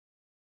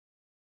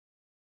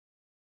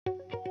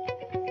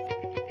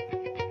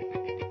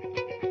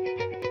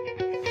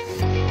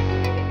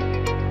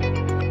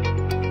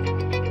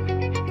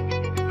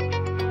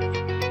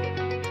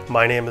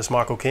My name is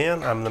Mark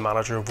O'Kane. I'm the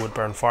manager of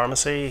Woodbourne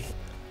Pharmacy.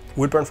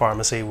 Woodbourne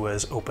Pharmacy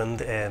was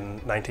opened in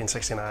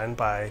 1969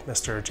 by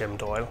Mr. Jim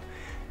Doyle.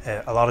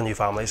 A lot of new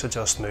families had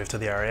just moved to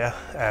the area.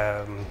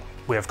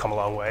 We have come a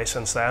long way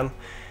since then.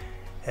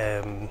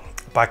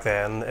 Back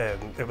then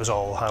it was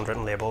all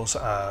handwritten labels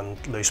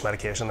and loose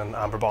medication in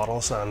amber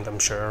bottles, and I'm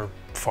sure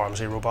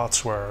pharmacy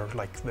robots were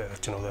like the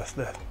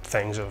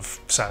things of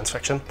science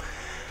fiction.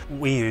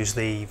 We use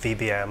the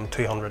VBM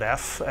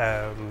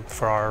 200F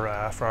for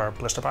our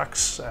blister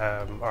packs,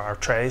 our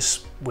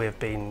trays. We've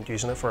been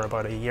using it for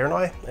about a year now.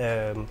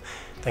 I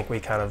think we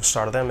kind of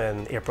started them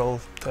in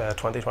April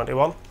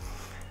 2021.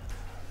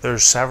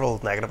 There's several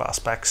negative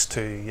aspects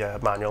to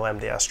manual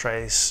MDS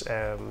trays.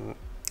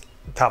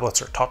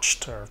 Tablets are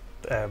touched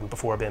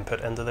before being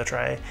put into the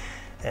tray.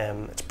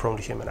 It's prone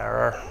to human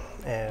error.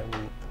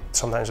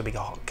 Sometimes it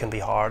can be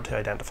hard to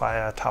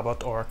identify a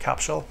tablet or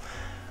capsule,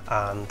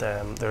 and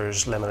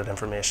there's limited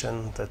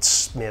information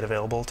that's made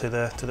available to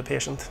the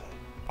patient.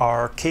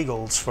 Our key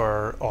goals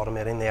for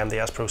automating the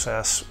MDS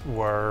process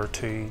were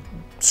to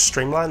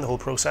streamline the whole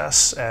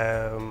process,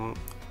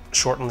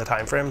 shorten the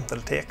time frame that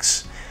it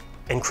takes,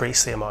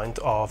 increase the amount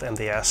of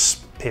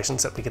MDS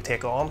patients that we could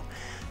take on.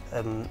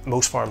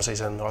 Most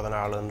pharmacies in Northern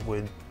Ireland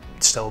would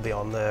still be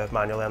on the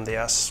manual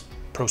MDS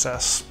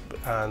process,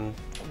 and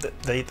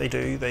they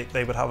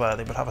would have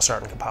a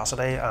certain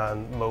capacity,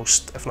 and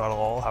most, if not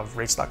all, have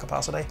reached that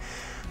capacity.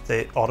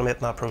 Automating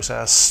that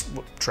process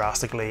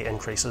drastically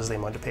increases the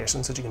amount of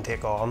patients that you can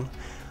take on.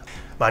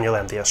 Manual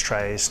MDS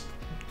trays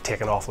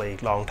take an awfully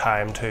long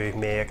time to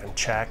make and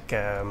check,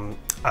 and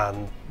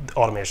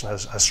automation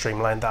has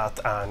streamlined that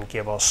and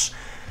gave us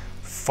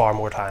far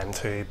more time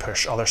to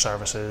push other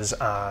services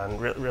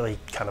and really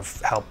kind of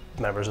help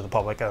members of the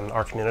public and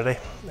our community.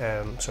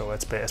 So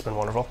it's been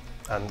wonderful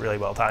and really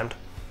well timed.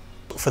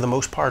 For the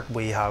most part,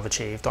 we have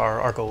achieved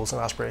our goals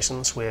and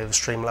aspirations. We've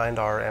streamlined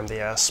our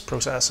MDS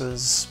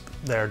processes.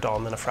 They're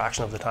done in a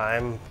fraction of the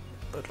time.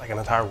 But like an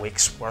entire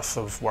week's worth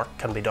of work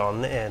can be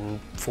done in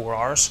 4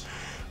 hours,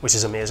 which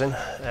is amazing.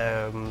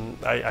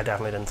 I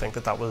definitely didn't think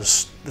that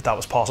was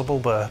possible,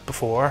 but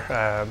before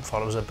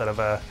thought it was a bit of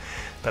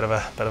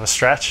a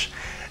stretch.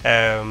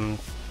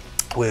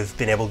 We've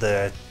been able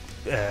to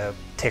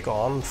take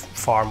on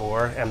far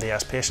more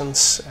MDS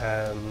patients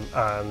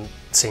and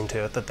seen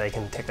to it that they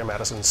can take their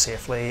medicines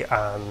safely,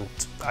 and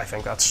I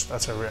think that's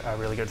a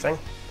really good thing.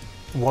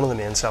 One of the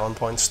main selling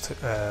points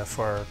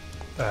for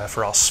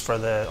us for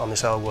the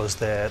Omnicell was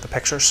the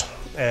pictures.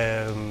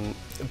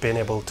 Being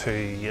able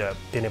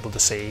to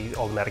see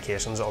all the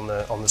medications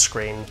on the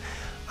screen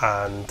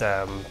and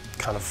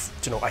kind of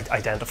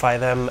identify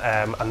them,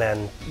 and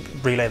then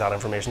relay that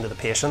information to the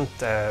patient,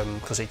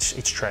 because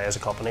each tray is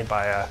accompanied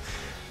by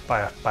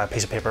a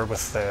piece of paper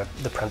with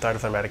the printout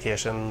of their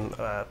medication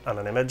and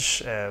an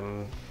image.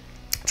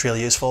 It's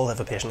really useful if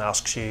a patient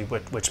asks you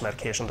which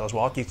medication does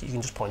what. You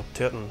can just point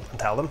to it and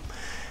tell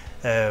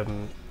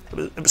them.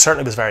 It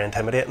certainly was very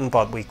intimidating,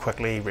 but we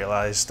quickly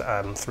realised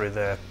through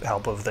the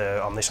help of the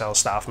Omnicell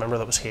staff member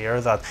that was here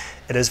that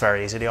it is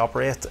very easy to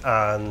operate,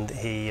 and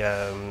he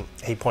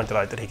pointed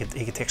out that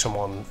he could take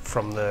someone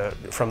from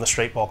the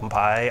street walking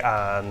by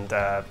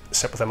and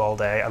sit with them all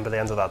day, and by the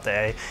end of that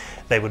day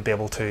they would be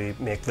able to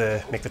make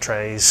the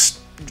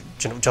trays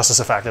just as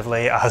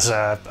effectively as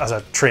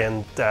a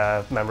trained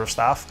member of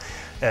staff,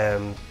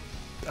 and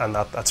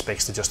that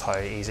speaks to just how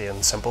easy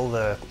and simple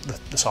the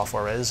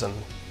software is. And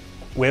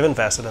we've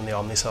invested in the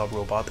Omnicell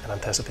robot in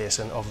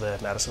anticipation of the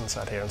medicines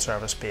adherence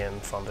service being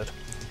funded.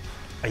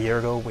 A year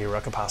ago we were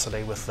at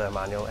capacity with the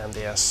manual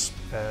MDS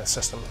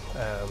system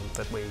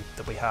that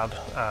we had,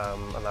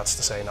 and that's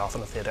to say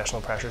nothing of the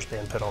additional pressures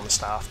being put on the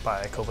staff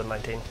by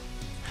COVID-19.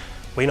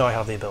 We now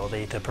have the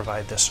ability to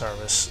provide this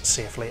service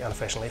safely and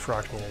efficiently for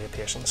our community of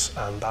patients,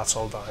 and that's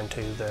all down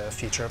to the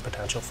future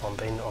potential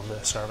funding of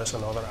the service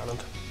in Northern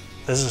Ireland.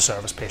 This is a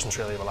service patients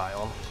really rely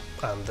on,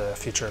 and the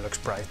future looks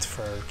bright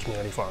for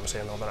community pharmacy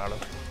in Northern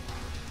Ireland.